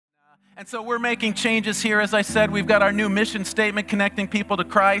And so we're making changes here. As I said, we've got our new mission statement, connecting people to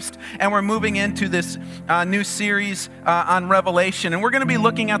Christ, and we're moving into this new series on Revelation. And we're going to be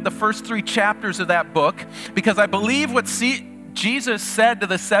looking at the first 3 chapters of that book, because I believe what Jesus said to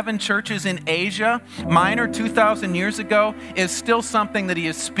the 7 churches in Asia Minor 2,000 years ago is still something that he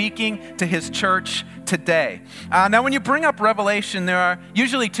is speaking to his church today. Now, when you bring up Revelation, there are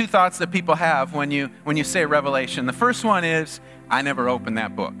usually 2 thoughts that people have when you say Revelation. The first one is, I never opened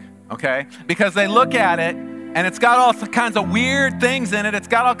that book. Okay? Because they look at it, and it's got all kinds of weird things in it. It's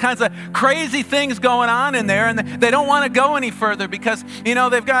got all kinds of crazy things going on in there, and they don't want to go any further because,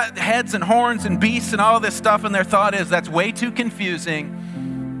 they've got heads and horns and beasts and all this stuff, and their thought is, that's way too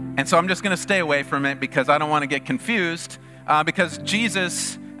confusing, and so I'm just going to stay away from it because I don't want to get confused, because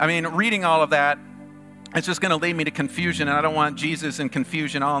Jesus, reading all of that, it's just going to lead me to confusion, and I don't want Jesus and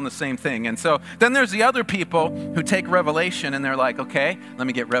confusion all in the same thing. And so then there's the other people who take Revelation, and they're like, okay, let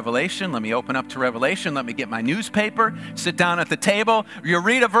me get Revelation. Let me open up to Revelation. Let me get my newspaper, sit down at the table. You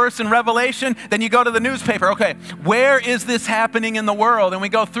read a verse in Revelation, then you go to the newspaper. Okay, where is this happening in the world? And we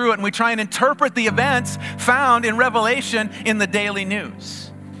go through it, and we try and interpret the events found in Revelation in the daily news.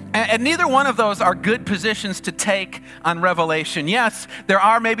 And neither one of those are good positions to take on Revelation. Yes, there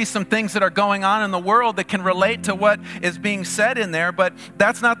are maybe some things that are going on in the world that can relate to what is being said in there, but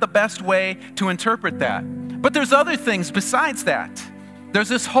that's not the best way to interpret that. But there's other things besides that. There's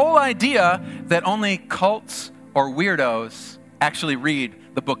this whole idea that only cults or weirdos actually read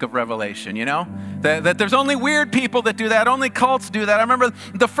the book of Revelation, That there's only weird people that do that, only cults do that. I remember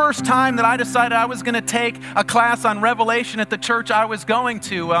the first time that I decided I was going to take a class on Revelation at the church I was going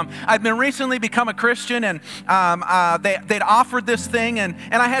to. I'd been recently become a Christian, and they'd offered this thing, and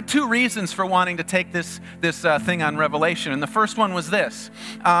I had 2 reasons for wanting to take this thing on Revelation. And the first one was this.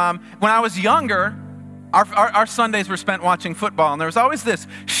 When I was younger, Our Sundays were spent watching football, and there was always this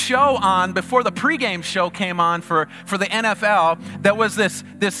show on before the pregame show came on for the NFL. That was this.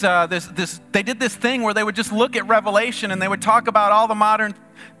 They did this thing where they would just look at Revelation and they would talk about all the modern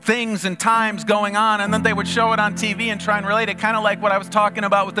things and times going on, and then they would show it on TV and try and relate it, kind of like what I was talking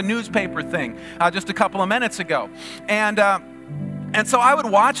about with the newspaper thing just a couple of minutes ago, And so I would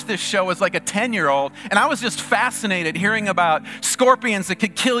watch this show as like a 10-year-old, and I was just fascinated hearing about scorpions that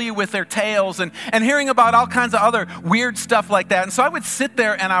could kill you with their tails and hearing about all kinds of other weird stuff like that. And so I would sit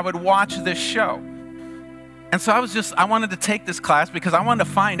there and I would watch this show. And so I wanted to take this class because I wanted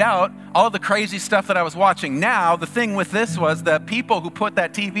to find out all the crazy stuff that I was watching. Now, the thing with this was the people who put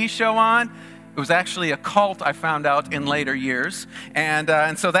that TV show on, it was actually a cult, I found out in later years,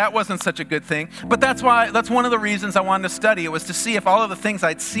 and so that wasn't such a good thing. But that's one of the reasons I wanted to study. It was to see if all of the things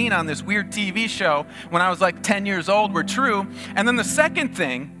I'd seen on this weird TV show when I was like 10 years old were true. And then the second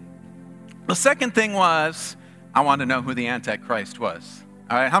thing was I wanted to know who the Antichrist was.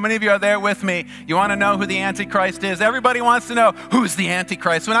 All right, how many of you are there with me? You want to know who the Antichrist is? Everybody wants to know who's the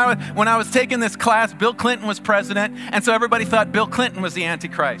Antichrist. When I was taking this class, Bill Clinton was president, and so everybody thought Bill Clinton was the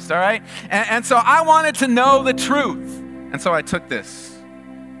Antichrist, all right? And so I wanted to know the truth, and so I took this.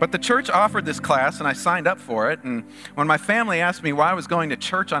 But the church offered this class, and I signed up for it, and when my family asked me why I was going to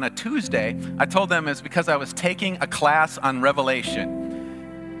church on a Tuesday, I told them it's because I was taking a class on Revelation.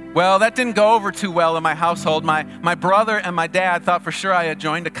 Well, that didn't go over too well in my household. My brother and my dad thought for sure I had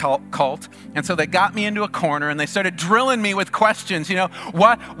joined a cult, and so they got me into a corner and they started drilling me with questions.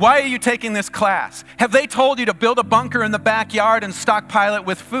 Why are you taking this class? Have they told you to build a bunker in the backyard and stockpile it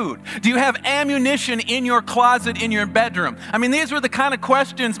with food? Do you have ammunition in your closet in your bedroom? These were the kind of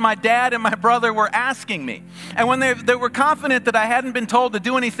questions my dad and my brother were asking me. And when they were confident that I hadn't been told to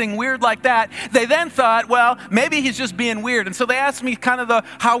do anything weird like that, they then thought, well, maybe he's just being weird. And so they asked me kind of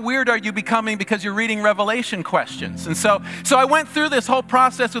how weird are you becoming because you're reading Revelation questions. And so I went through this whole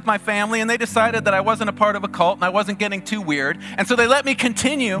process with my family, and they decided that I wasn't a part of a cult and I wasn't getting too weird. And so they let me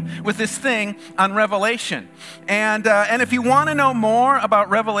continue with this thing on Revelation. And if you want to know more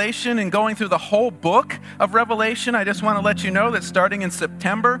about Revelation and going through the whole book of Revelation, I just want to let you know that starting in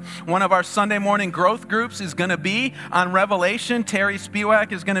September, one of our Sunday morning growth groups is going to be on Revelation. Terry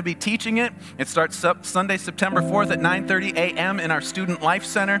Spiewak is going to be teaching it. It starts Sunday, September 4th at 9:30 a.m. in our Student Life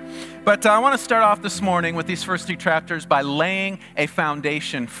Center. But I want to start off this morning with these first 3 chapters by laying a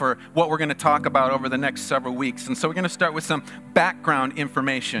foundation for what we're going to talk about over the next several weeks. And so we're going to start with some background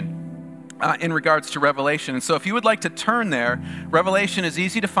information. in regards to Revelation. And so if you would like to turn there, Revelation is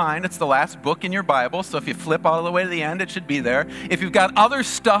easy to find. It's the last book in your Bible. So if you flip all the way to the end, it should be there. If you've got other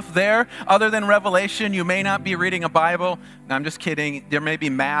stuff there other than Revelation, you may not be reading a Bible. No, I'm just kidding. There may be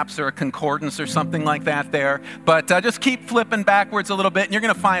maps or a concordance or something like that there. But just keep flipping backwards a little bit and you're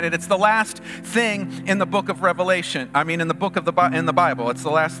going to find it. It's the last thing in the book of Revelation. In the book of in the Bible. It's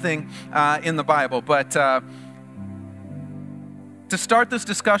the last thing in the Bible. But to start this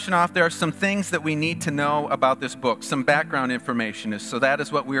discussion off, there are some things that we need to know about this book, some background information. So that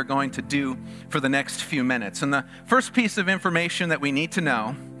is what we are going to do for the next few minutes. And the first piece of information that we need to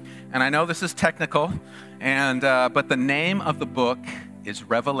know, and I know this is technical, but the name of the book is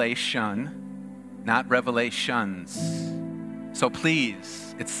Revelation, not Revelations. So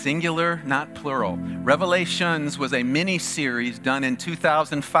please, it's singular, not plural. Revelations was a mini-series done in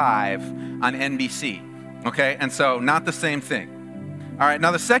 2005 on NBC, okay? And so not the same thing. All right,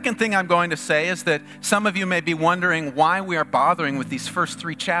 now the second thing I'm going to say is that some of you may be wondering why we are bothering with these first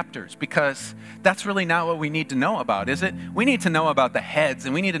 3 chapters, because that's really not what we need to know about, is it? We need to know about the heads,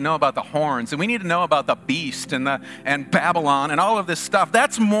 and we need to know about the horns, and we need to know about the beast and Babylon and all of this stuff.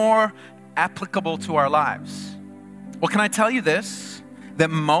 That's more applicable to our lives. Well, can I tell you this, that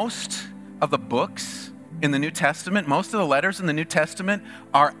most of the books in the New Testament, most of the letters in the New Testament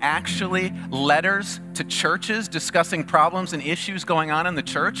are actually letters to churches discussing problems and issues going on in the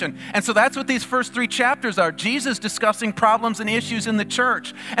church. And so that's what these first 3 chapters are, Jesus discussing problems and issues in the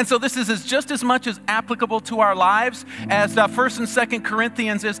church. And so this is just as much as applicable to our lives as 1st and 2nd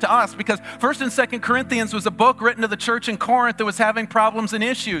Corinthians is to us, because 1st and 2nd Corinthians was a book written to the church in Corinth that was having problems and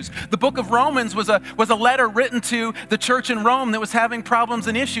issues. The book of Romans was a letter written to the church in Rome that was having problems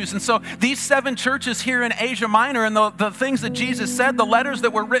and issues. And so these 7 churches here in Asia Minor and the things that Jesus said, the letters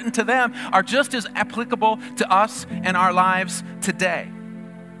that were written to them are just as applicable to us and our lives today.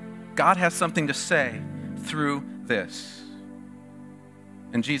 God has something to say through this.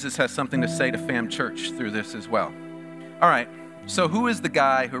 And Jesus has something to say to Fam Church through this as well. All right, so who is the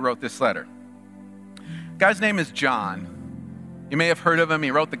guy who wrote this letter? Guy's name is John. You may have heard of him.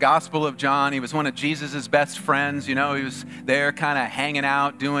 He wrote the Gospel of John. He was one of Jesus' best friends. You know, he was there kind of hanging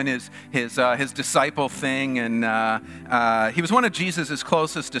out, doing his disciple thing. And he was one of Jesus'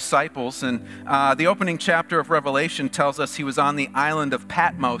 closest disciples. And the opening chapter of Revelation tells us he was on the island of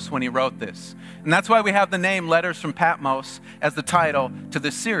Patmos when he wrote this. And that's why we have the name Letters from Patmos as the title to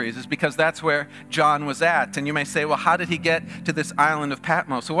this series, is because that's where John was at. And you may say, well, how did he get to this island of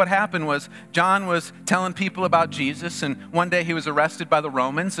Patmos? So what happened was John was telling people about Jesus, and one day he was arrested by the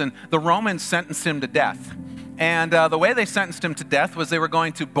Romans, and the Romans sentenced him to death. And the way they sentenced him to death was they were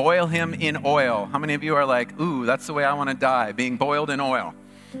going to boil him in oil. How many of you are like, ooh, that's the way I want to die, being boiled in oil?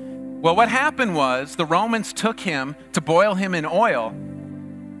 Well, what happened was the Romans took him to boil him in oil,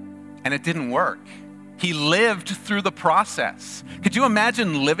 and it didn't work. He lived through the process. Could you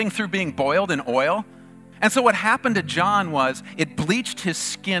imagine living through being boiled in oil? And so what happened to John was it bleached his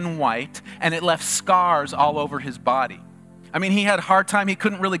skin white, and it left scars all over his body. I mean, he had a hard time. He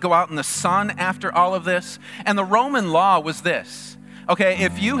couldn't really go out in the sun after all of this. And the Roman law was this. Okay,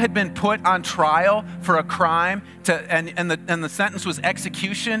 if you had been put on trial for a crime and the sentence was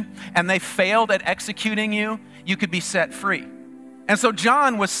execution, and they failed at executing you, you could be set free. And so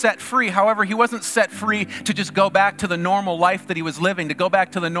John was set free. However, he wasn't set free to just go back to the normal life that he was living, to go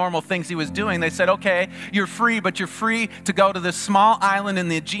back to the normal things he was doing. They said, okay, you're free, but you're free to go to this small island in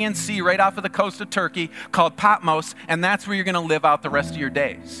the Aegean Sea right off of the coast of Turkey called Patmos, and that's where you're going to live out the rest of your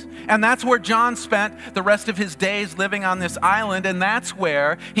days. And that's where John spent the rest of his days, living on this island, and that's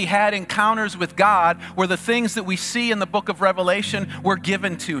where he had encounters with God, where the things that we see in the book of Revelation were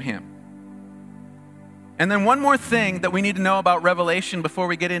given to him. And then one more thing that we need to know about Revelation before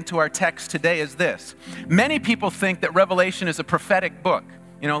we get into our text today is this. Many people think that Revelation is a prophetic book,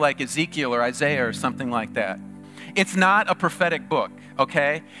 you know, like Ezekiel or Isaiah or something like that. It's not a prophetic book,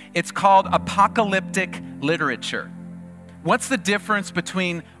 okay? It's called apocalyptic literature. What's the difference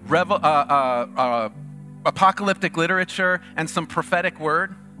between apocalyptic literature and some prophetic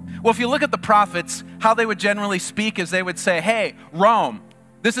word? Well, if you look at the prophets, how they would generally speak is they would say, hey, Rome,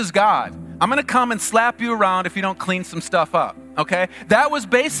 this is God. I'm going to come and slap you around if you don't clean some stuff up, okay? That was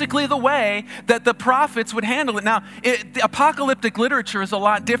basically the way that the prophets would handle it. Now, the apocalyptic literature is a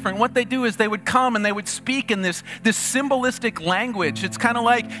lot different. What they do is they would come and they would speak in this symbolistic language. It's kind of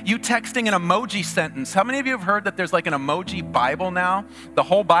like you texting an emoji sentence. How many of you have heard that there's like an emoji Bible now? The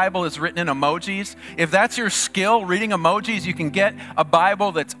whole Bible is written in emojis. If that's your skill, reading emojis, you can get a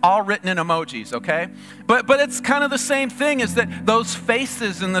Bible that's all written in emojis, okay? But it's kind of the same thing, is that those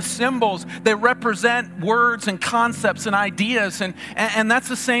faces and the symbols, they represent words and concepts and ideas ideas. And that's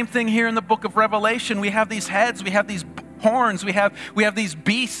the same thing here in the book of Revelation. We have these heads, we have these horns, we have these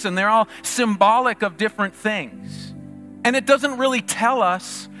beasts, and they're all symbolic of different things. And it doesn't really tell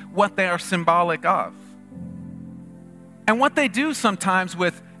us what they are symbolic of. And what they do sometimes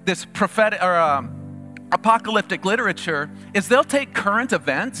with this prophetic or apocalyptic literature is they'll take current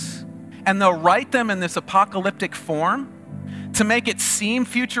events and they'll write them in this apocalyptic form to make it seem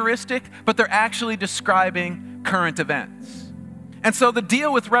futuristic, but they're actually describing current events. And so the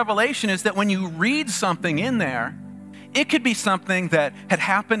deal with Revelation is that when you read something in there, it could be something that had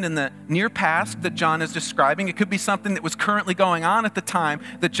happened in the near past that John is describing. It could be something that was currently going on at the time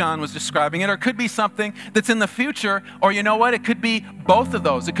that John was describing it. Or it could be something that's in the future. Or you know what? It could be both of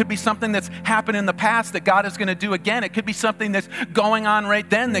those. It could be something that's happened in the past that God is going to do again. It could be something that's going on right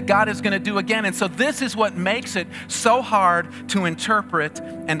then that God is going to do again. And so this is what makes it so hard to interpret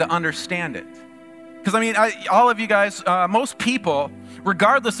and to understand it. Because all of you guys, most people,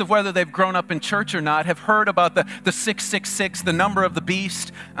 regardless of whether they've grown up in church or not, have heard about the 666, the number of the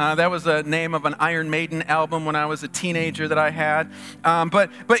beast. That was the name of an Iron Maiden album when I was a teenager that I had.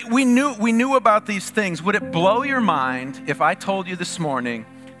 But we knew about these things. Would it blow your mind if I told you this morning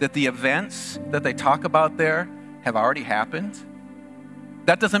that the events that they talk about there have already happened?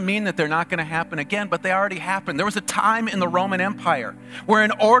 That doesn't mean that they're not going to happen again, but they already happened. There was a time in the Roman Empire where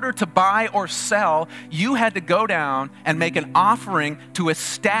in order to buy or sell, you had to go down and make an offering to a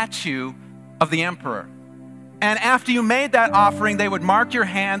statue of the emperor. And after you made that offering, they would mark your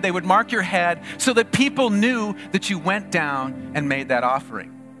hand, they would mark your head, so that people knew that you went down and made that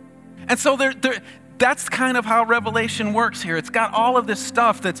offering. And so that's kind of how Revelation works here. It's got all of this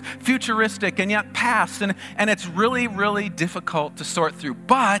stuff that's futuristic and yet past, and it's really, really difficult to sort through.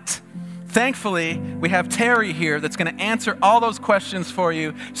 But thankfully, we have Terry here that's going to answer all those questions for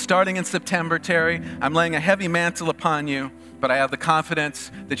you starting in September. Terry, I'm laying a heavy mantle upon you, but I have the confidence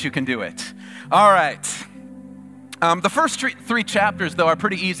that you can do it. All right. The first three chapters, though, are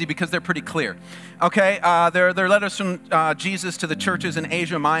pretty easy because they're pretty clear. Okay, they're letters from Jesus to the churches in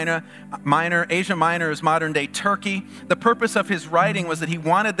Asia Minor. Asia Minor is modern-day Turkey. The purpose of his writing was that he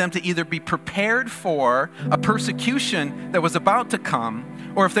wanted them to either be prepared for a persecution that was about to come,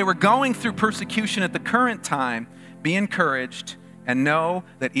 or if they were going through persecution at the current time, be encouraged and know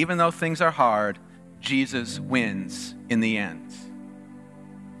that even though things are hard, Jesus wins in the end.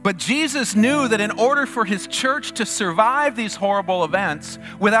 But Jesus knew that in order for his church to survive these horrible events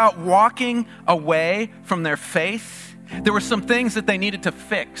without walking away from their faith, there were some things that they needed to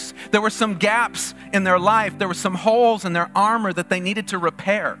fix. There were some gaps in their life. There were some holes in their armor that they needed to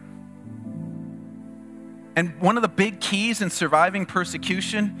repair. And one of the big keys in surviving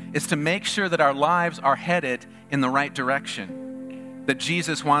persecution is to make sure that our lives are headed in the right direction, that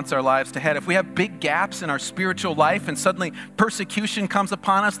Jesus wants our lives to head. If we have big gaps in our spiritual life and suddenly persecution comes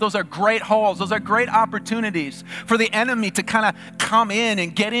upon us, those are great holes. Those are great opportunities for the enemy to kind of come in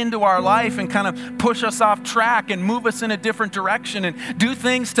and get into our life and kind of push us off track and move us in a different direction and do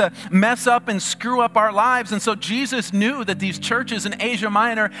things to mess up and screw up our lives. And so Jesus knew that these churches in Asia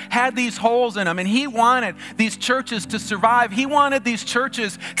Minor had these holes in them, and he wanted these churches to survive. He wanted these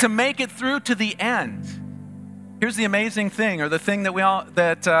churches to make it through to the end. Here's the amazing thing, or the thing that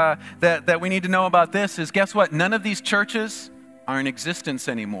we need to know about this is, guess what? None of these churches are in existence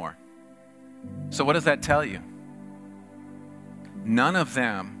anymore. So what does that tell you? None of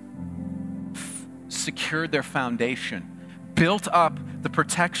them secured their foundation, built up the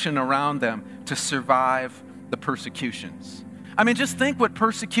protection around them to survive the persecutions. Just think what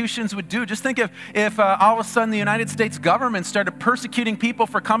persecutions would do. Just think if all of a sudden the United States government started persecuting people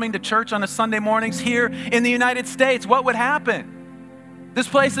for coming to church on a Sunday mornings here in the United States. What would happen? This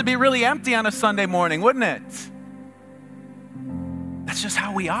place would be really empty on a Sunday morning, wouldn't it? That's just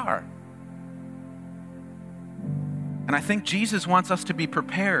how we are. And I think Jesus wants us to be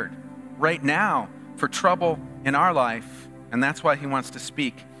prepared right now for trouble in our life, and that's why he wants to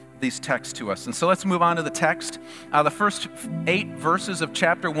speak these texts to us. And so let's move on to the text. The first 8 verses of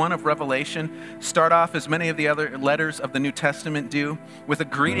chapter 1 of Revelation start off, as many of the other letters of the New Testament do, with a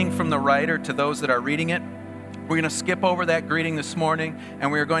greeting from the writer to those that are reading it. We're going to skip over that greeting this morning,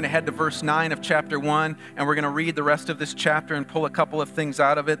 and we're going to head to verse 9 of chapter 1, and we're going to read the rest of this chapter and pull a couple of things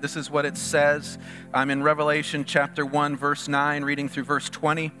out of it. This is what it says. I'm in Revelation chapter 1, verse 9, reading through verse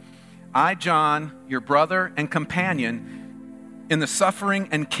 20. I, John, your brother and companion, in the suffering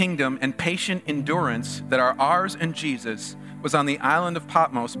and kingdom and patient endurance that are ours in Jesus, was on the island of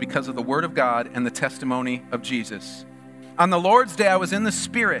Patmos because of the word of God and the testimony of Jesus. On the Lord's day I was in the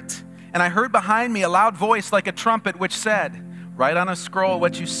Spirit, and I heard behind me a loud voice like a trumpet which said, Write on a scroll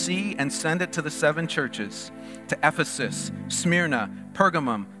what you see and send it to the 7 churches, to Ephesus, Smyrna,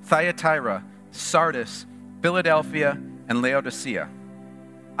 Pergamum, Thyatira, Sardis, Philadelphia, and Laodicea."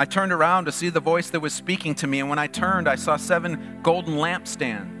 I turned around to see the voice that was speaking to me, and when I turned, I saw 7 golden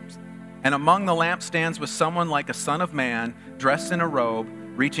lampstands. And among the lampstands was someone like a son of man, dressed in a robe,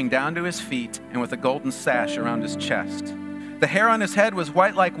 reaching down to his feet, and with a golden sash around his chest. The hair on his head was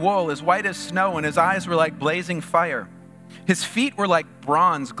white like wool, as white as snow, and his eyes were like blazing fire. His feet were like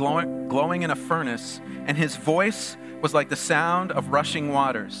bronze glowing in a furnace, and his voice was like the sound of rushing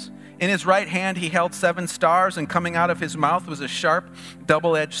waters. In his right hand he held 7 stars, and coming out of his mouth was a sharp,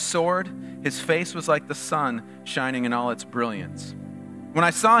 double-edged sword. His face was like the sun, shining in all its brilliance. When I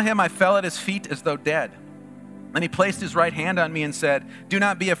saw him, I fell at his feet as though dead. And he placed his right hand on me and said, "Do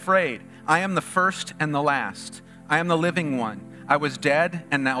not be afraid. I am the first and the last. I am the living one. I was dead,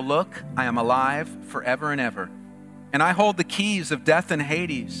 and now look, I am alive forever and ever. And I hold the keys of death and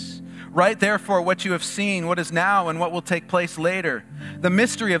Hades. Write therefore what you have seen, what is now, and what will take place later. The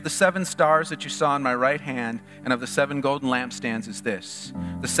mystery of the 7 stars that you saw in my right hand and of the 7 golden lampstands is this.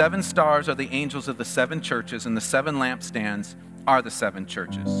 The 7 stars are the angels of the 7 churches, and the 7 lampstands are the 7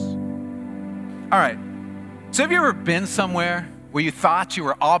 churches." All right. So have you ever been somewhere where you thought you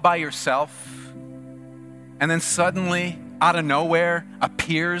were all by yourself, and then suddenly, out of nowhere,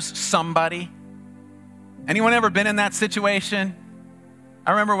 appears somebody? Anyone ever been in that situation?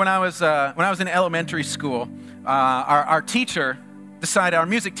 I remember when I was in elementary school, our teacher decided, our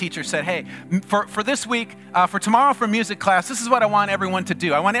music teacher said, "Hey, for this week, for tomorrow for music class, this is what I want everyone to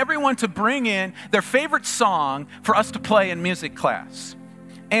do. I want everyone to bring in their favorite song for us to play in music class."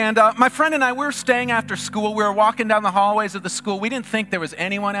 And my friend and I, we were staying after school. We were walking down the hallways of the school. We didn't think there was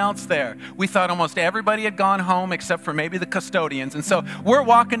anyone else there. We thought almost everybody had gone home except for maybe the custodians. And so we're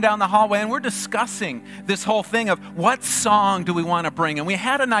walking down the hallway and we're discussing this whole thing of what song do we want to bring. And we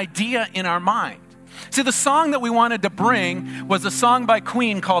had an idea in our mind. See, the song that we wanted to bring was a song by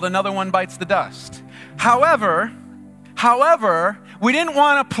Queen called "Another One Bites the Dust." However, we didn't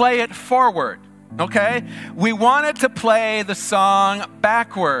want to play it forward. Okay? We wanted to play the song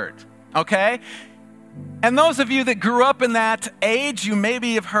backward, okay? And those of you that grew up in that age, you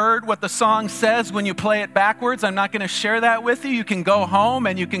maybe have heard what the song says when you play it backwards. I'm not going to share that with you. You can go home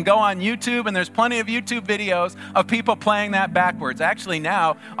and you can go on YouTube, and there's plenty of YouTube videos of people playing that backwards. Actually,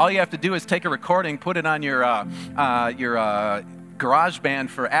 now, all you have to do is take a recording, put it on your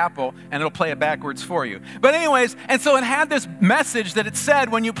GarageBand for Apple, and it'll play it backwards for you. But anyways, and so it had this message that it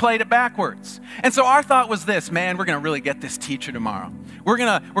said when you played it backwards. And so our thought was this: man, we're going to really get this teacher tomorrow. We're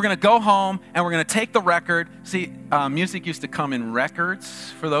gonna go home and we're gonna take the record. See, music used to come in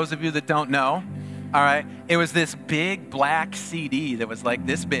records. For those of you that don't know, all right, it was this big black CD that was like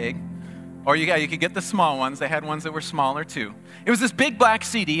this big. Or you could get the small ones. They had ones that were smaller too. It was this big black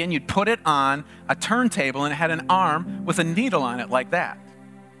CD, and you'd put it on a turntable, and it had an arm with a needle on it like that.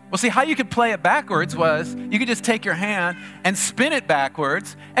 Well, see, how you could play it backwards was you could just take your hand and spin it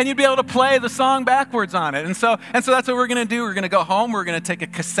backwards, and you'd be able to play the song backwards on it. And so that's what we're going to do. We're going to go home. We're going to take a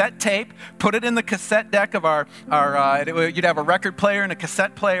cassette tape, put it in the cassette deck of you'd have a record player and a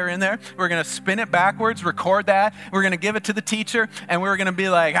cassette player in there. We're going to spin it backwards, record that. We're going to give it to the teacher, and we're going to be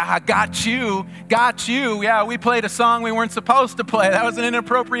like, got you. Yeah, we played a song we weren't supposed to play. That was an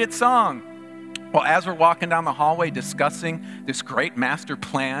inappropriate song. Well, as we're walking down the hallway discussing this great master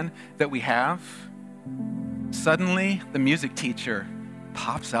plan that we have, suddenly the music teacher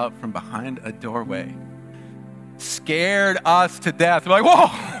pops out from behind a doorway. Scared us to death. We're like,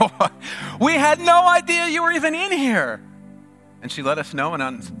 whoa, we had no idea you were even in here. And she let us know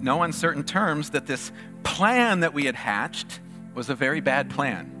in no uncertain terms that this plan that we had hatched was a very bad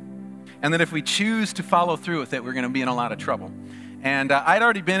plan. And that if we choose to follow through with it, we're going to be in a lot of trouble. And I'd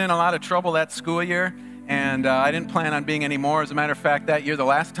already been in a lot of trouble that school year, and I didn't plan on being any more. As a matter of fact, that year, the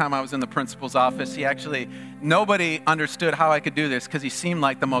last time I was in the principal's office, nobody understood how I could do this because he seemed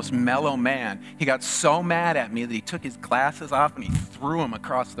like the most mellow man. He got so mad at me that he took his glasses off and he threw them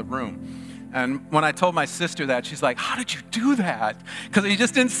across the room. And when I told my sister that, she's like, "How did you do that?" Because he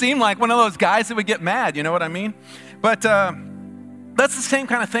just didn't seem like one of those guys that would get mad, you know what I mean? But that's the same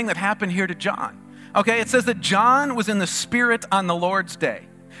kind of thing that happened here to John. Okay, it says that John was in the Spirit on the Lord's Day.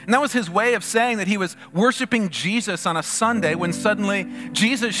 And that was his way of saying that he was worshiping Jesus on a Sunday when suddenly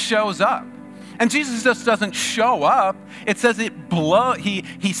Jesus shows up. And Jesus just doesn't show up. It says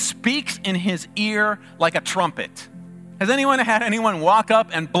he speaks in his ear like a trumpet. Has anyone had anyone walk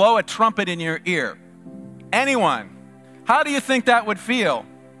up and blow a trumpet in your ear? Anyone? How do you think that would feel?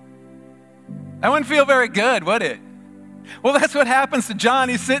 That wouldn't feel very good, would it? Well, that's what happens to John.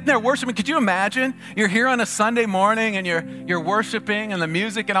 He's sitting there worshiping. Could you imagine? You're here on a Sunday morning and you're worshiping and the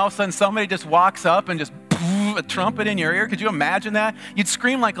music, and all of a sudden somebody just walks up and just a trumpet in your ear. Could you imagine that? You'd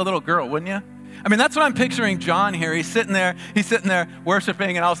scream like a little girl, wouldn't you? I mean, that's what I'm picturing John here. He's sitting there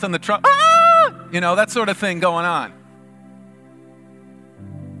worshiping, and all of a sudden the trumpet, that sort of thing going on.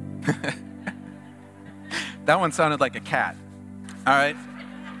 That one sounded like a cat. All right.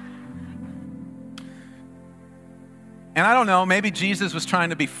 And I don't know, maybe Jesus was trying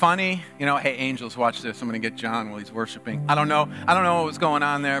to be funny. Hey, angels, watch this. I'm going to get John while he's worshiping. I don't know what was going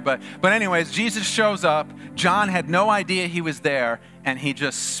on there. But anyways, Jesus shows up. John had no idea he was there. And he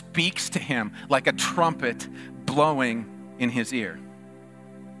just speaks to him like a trumpet blowing in his ear.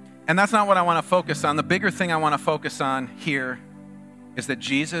 And that's not what I want to focus on. The bigger thing I want to focus on here is that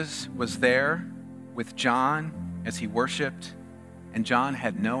Jesus was there with John as he worshiped. And John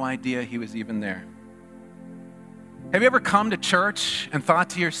had no idea he was even there. Have you ever come to church and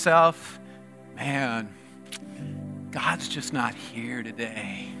thought to yourself, man, God's just not here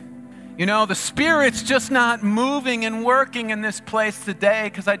today. The Spirit's just not moving and working in this place today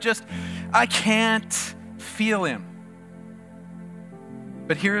because I can't feel Him.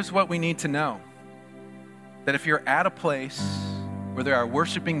 But here's what we need to know. That if you're at a place where they are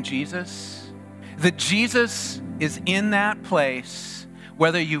worshiping Jesus, that Jesus is in that place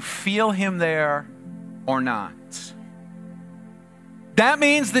whether you feel Him there or not. That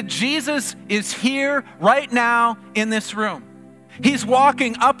means that Jesus is here right now in this room. He's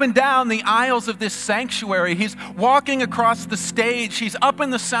walking up and down the aisles of this sanctuary. He's walking across the stage. He's up in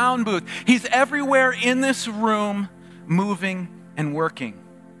the sound booth. He's everywhere in this room, moving and working.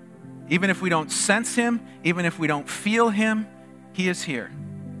 Even if we don't sense Him, even if we don't feel Him, He is here.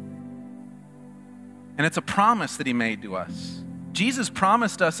 And it's a promise that He made to us. Jesus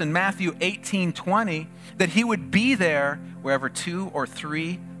promised us in Matthew 18:20 that He would be there wherever 2 or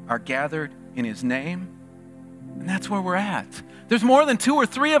 3 are gathered in His name. And that's where we're at. There's more than 2 or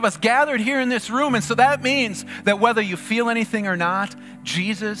 3 of us gathered here in this room. And so that means that whether you feel anything or not,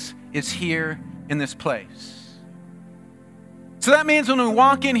 Jesus is here in this place. So that means when we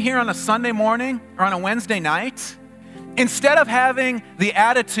walk in here on a Sunday morning or on a Wednesday night, instead of having the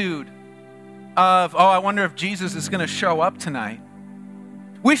attitude of, I wonder if Jesus is going to show up tonight,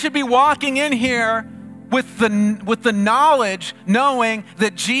 we should be walking in here with the knowledge, knowing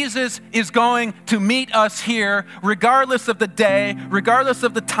that Jesus is going to meet us here regardless of the day, regardless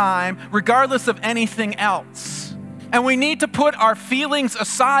of the time, regardless of anything else. And we need to put our feelings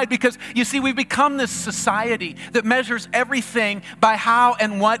aside because, you see, we've become this society that measures everything by how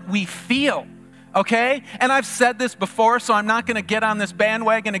and what we feel. Okay? And I've said this before, so I'm not going to get on this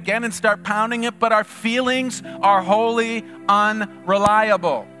bandwagon again and start pounding it, but our feelings are wholly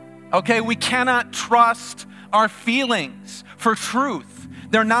unreliable. Okay? We cannot trust our feelings for truth.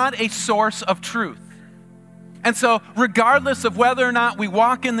 They're not a source of truth. And so regardless of whether or not we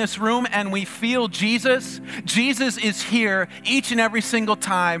walk in this room and we feel Jesus, Jesus is here each and every single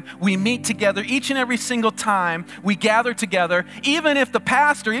time we meet together, each and every single time we gather together, even if the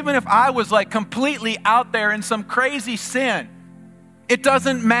pastor, even if I was like completely out there in some crazy sin, it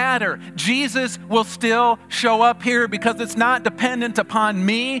doesn't matter. Jesus will still show up here because it's not dependent upon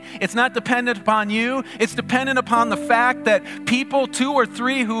me. It's not dependent upon you. It's dependent upon the fact that people, 2 or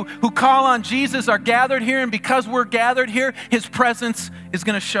 3 who call on Jesus are gathered here. And because we're gathered here, His presence is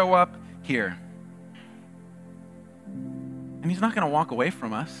going to show up here. And He's not going to walk away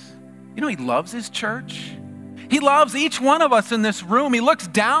from us. He loves His church. He loves each one of us in this room. He looks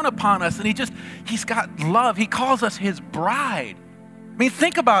down upon us and He's got love. He calls us His bride. I mean,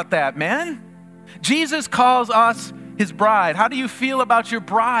 think about that, man. Jesus calls us His bride. How do you feel about your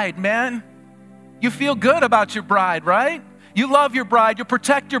bride, man? You feel good about your bride, right? You love your bride. You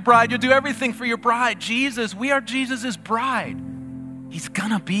protect your bride. You do everything for your bride. We are Jesus' bride. He's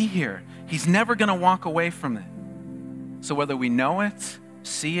going to be here. He's never going to walk away from it. So whether we know it,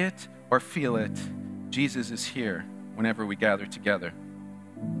 see it, or feel it, Jesus is here whenever we gather together.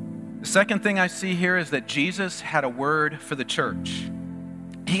 The second thing I see here is that Jesus had a word for the church.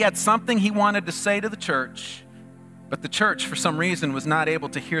 He had something He wanted to say to the church, but the church, for some reason, was not able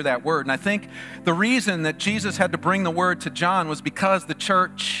to hear that word. And I think the reason that Jesus had to bring the word to John was because the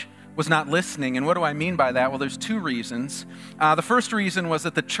church was not listening. And what do I mean by that? Well, there's 2 reasons. The first reason was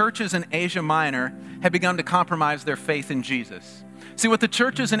that the churches in Asia Minor had begun to compromise their faith in Jesus. See, what the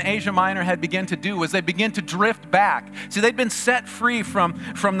churches in Asia Minor had begun to do was they began to drift back. See, they'd been set free from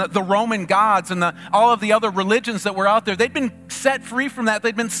the Roman gods and all of the other religions that were out there. They'd been set free from that.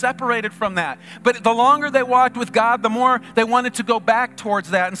 They'd been separated from that. But the longer they walked with God, the more they wanted to go back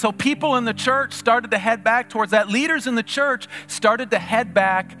towards that. And so people in the church started to head back towards that. Leaders in the church started to head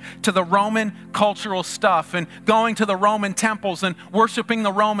back to the Roman cultural stuff and going to the Roman temples and worshiping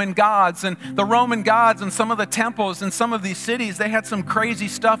the Roman gods. And the Roman gods and some of the temples in some of these cities, they had some crazy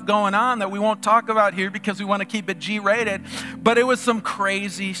stuff going on that we won't talk about here because we want to keep it G-rated, but it was some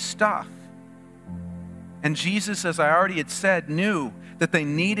crazy stuff. And Jesus, as I already had said, knew that they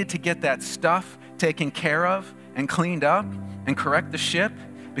needed to get that stuff taken care of and cleaned up and correct the ship,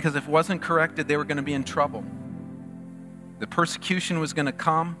 because if it wasn't corrected, they were going to be in trouble. The persecution was going to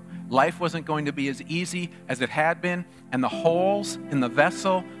come. Life wasn't going to be as easy as it had been, and the holes in the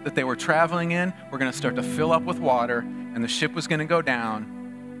vessel that they were traveling in were going to start to fill up with water, and the ship was going to go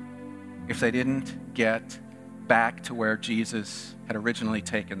down if they didn't get back to where Jesus had originally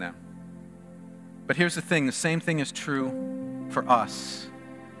taken them. But here's the thing, the same thing is true for us.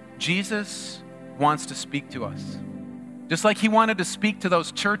 Jesus wants to speak to us. Just like he wanted to speak to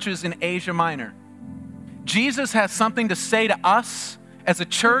those churches in Asia Minor. Jesus has something to say to us as a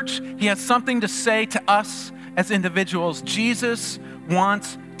church. He has something to say to us as individuals. Jesus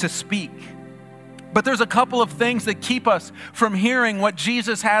wants to speak. But there's a couple of things that keep us from hearing what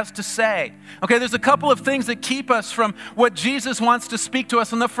Jesus has to say. Okay, there's a couple of things that keep us from what Jesus wants to speak to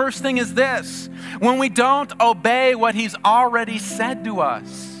us. And the first thing is this: when we don't obey what he's already said to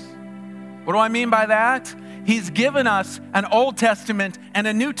us. What do I mean by that? He's given us an Old Testament and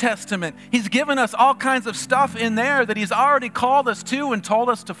a New Testament. He's given us all kinds of stuff in there that he's already called us to and told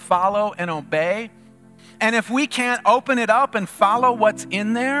us to follow and obey. And if we can't open it up and follow what's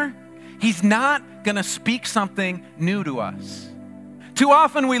in there, he's not going to speak something new to us. Too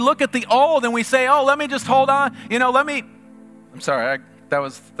often we look at the old and we say, oh, let me just hold on. I'm sorry, that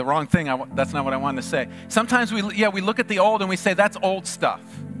was the wrong thing. That's not what I wanted to say. Sometimes we look at the old and we say, that's old stuff.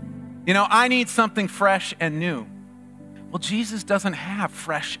 I need something fresh and new. Well, Jesus doesn't have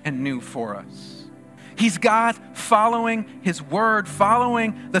fresh and new for us. He's God following his word,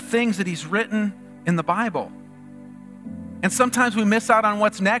 following the things that he's written in the Bible. And sometimes we miss out on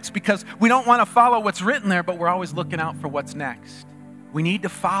what's next because we don't want to follow what's written there, but we're always looking out for what's next. We need to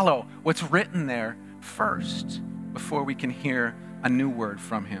follow what's written there first before we can hear a new word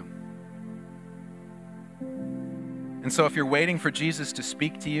from him. And so if you're waiting for Jesus to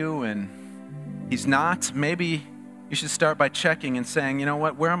speak to you and he's not, maybe you should start by checking and saying, you know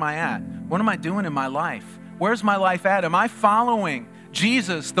what, where am I at? What am I doing in my life? Where's my life at? Am I following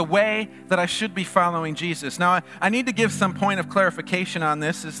Jesus the way that I should be following Jesus? Now, I need to give some point of clarification on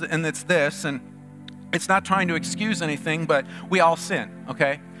this, and it's this, and it's not trying to excuse anything, but we all sin,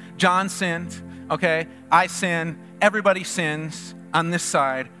 okay? John sinned, okay? I sin. Everybody sins on this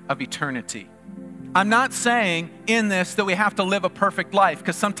side of eternity. I'm not saying in this that we have to live a perfect life,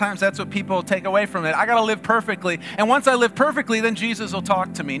 because sometimes that's what people take away from it. I got to live perfectly, and once I live perfectly, then Jesus will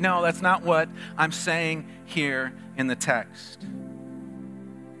talk to me. No, that's not what I'm saying here in the text.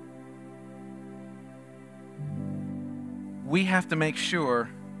 We have to make sure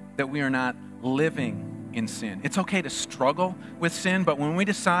that we are not living in sin. It's okay to struggle with sin, but when we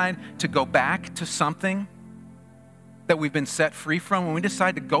decide to go back to something that we've been set free from, when we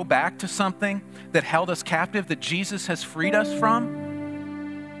decide to go back to something that held us captive, that Jesus has freed us from,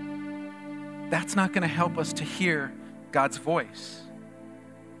 that's not going to help us to hear God's voice.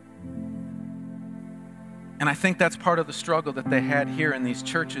 And I think that's part of the struggle that they had here in these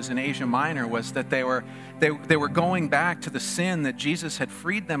churches in Asia Minor, was that they were going back to the sin that Jesus had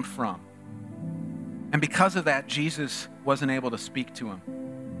freed them from. And because of that, Jesus wasn't able to speak to them.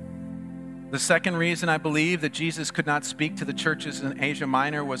 The second reason I believe that Jesus could not speak to the churches in Asia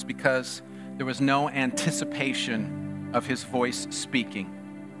Minor was because there was no anticipation of his voice speaking.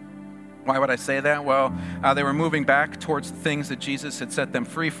 Why would I say that? Well, they were moving back towards the things that Jesus had set them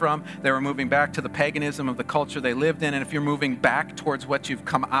free from. They were moving back to the paganism of the culture they lived in. And if you're moving back towards what you've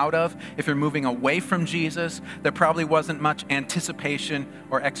come out of, if you're moving away from Jesus, there probably wasn't much anticipation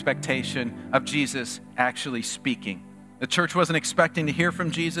or expectation of Jesus actually speaking. The church wasn't expecting to hear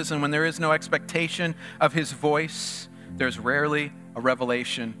from Jesus, and when there is no expectation of his voice, there's rarely a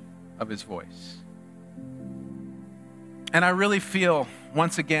revelation of his voice. And I really feel,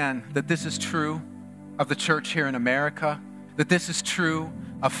 once again, that this is true of the church here in America, that this is true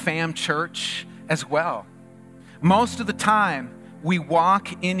of Fam Church as well. Most of the time, we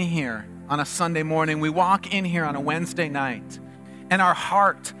walk in here on a Sunday morning, we walk in here on a Wednesday night, and our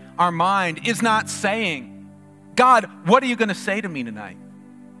heart, our mind is not saying, God, what are you going to say to me tonight?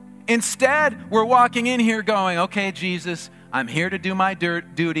 Instead, we're walking in here going, okay, Jesus, I'm here to do my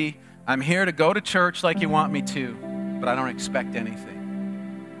duty. I'm here to go to church like you want me to, but I don't expect anything.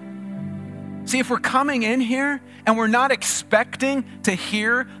 See, if we're coming in here and we're not expecting to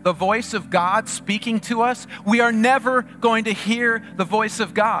hear the voice of God speaking to us, we are never going to hear the voice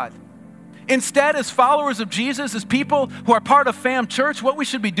of God. Instead, as followers of Jesus, as people who are part of Fam Church, what we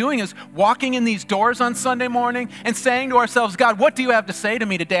should be doing is walking in these doors on Sunday morning and saying to ourselves, God, what do you have to say to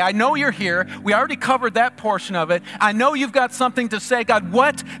me today? I know you're here. We already covered that portion of it. I know you've got something to say. God,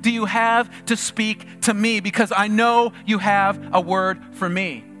 what do you have to speak to me? Because I know you have a word for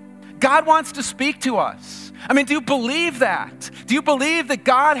me. God wants to speak to us. I mean, do you believe that? Do you believe that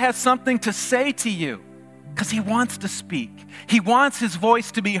God has something to say to you? Because he wants to speak. He wants his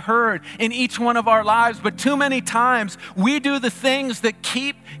voice to be heard in each one of our lives. But too many times we do the things that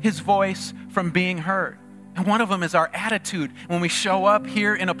keep his voice from being heard. And one of them is our attitude when we show up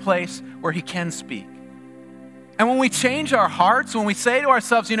here in a place where he can speak. And when we change our hearts, when we say to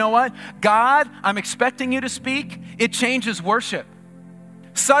ourselves, you know what? God, I'm expecting you to speak, it changes worship.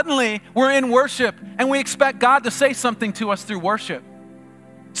 Suddenly, we're in worship and we expect God to say something to us through worship.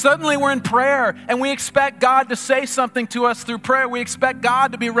 Suddenly, we're in prayer and we expect God to say something to us through prayer. We expect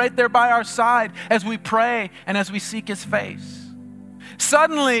God to be right there by our side as we pray and as we seek his face.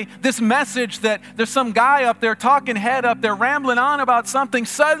 Suddenly, this message that there's some guy up there talking head up there rambling on about something,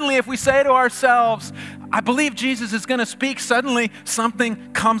 suddenly if we say to ourselves, I believe Jesus is going to speak, suddenly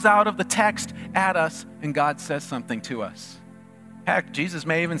something comes out of the text at us and God says something to us. Heck, Jesus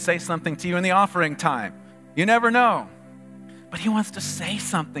may even say something to you in the offering time. You never know. But he wants to say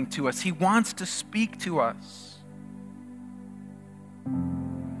something to us. He wants to speak to us.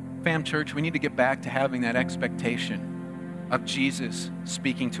 Fam Church, we need to get back to having that expectation of Jesus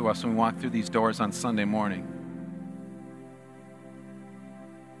speaking to us when we walk through these doors on Sunday morning.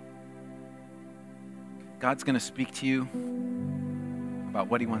 God's going to speak to you about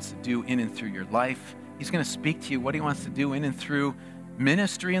what he wants to do in and through your life. He's going to speak to you what he wants to do in and through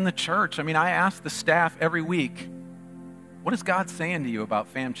ministry in the church. I mean, I ask the staff every week, what is God saying to you about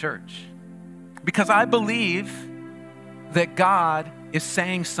Fam Church? Because I believe that God is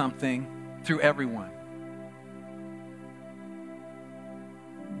saying something through everyone.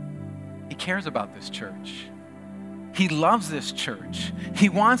 He cares about this church. He loves this church. He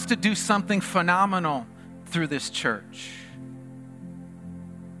wants to do something phenomenal through this church.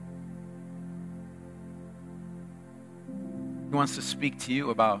 He wants to speak to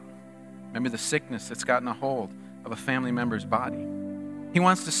you about maybe the sickness that's gotten a hold of a family member's body. He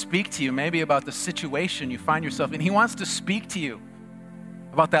wants to speak to you maybe about the situation you find yourself in. He wants to speak to you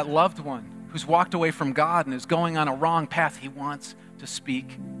about that loved one who's walked away from God and is going on a wrong path. He wants to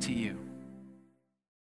speak to you.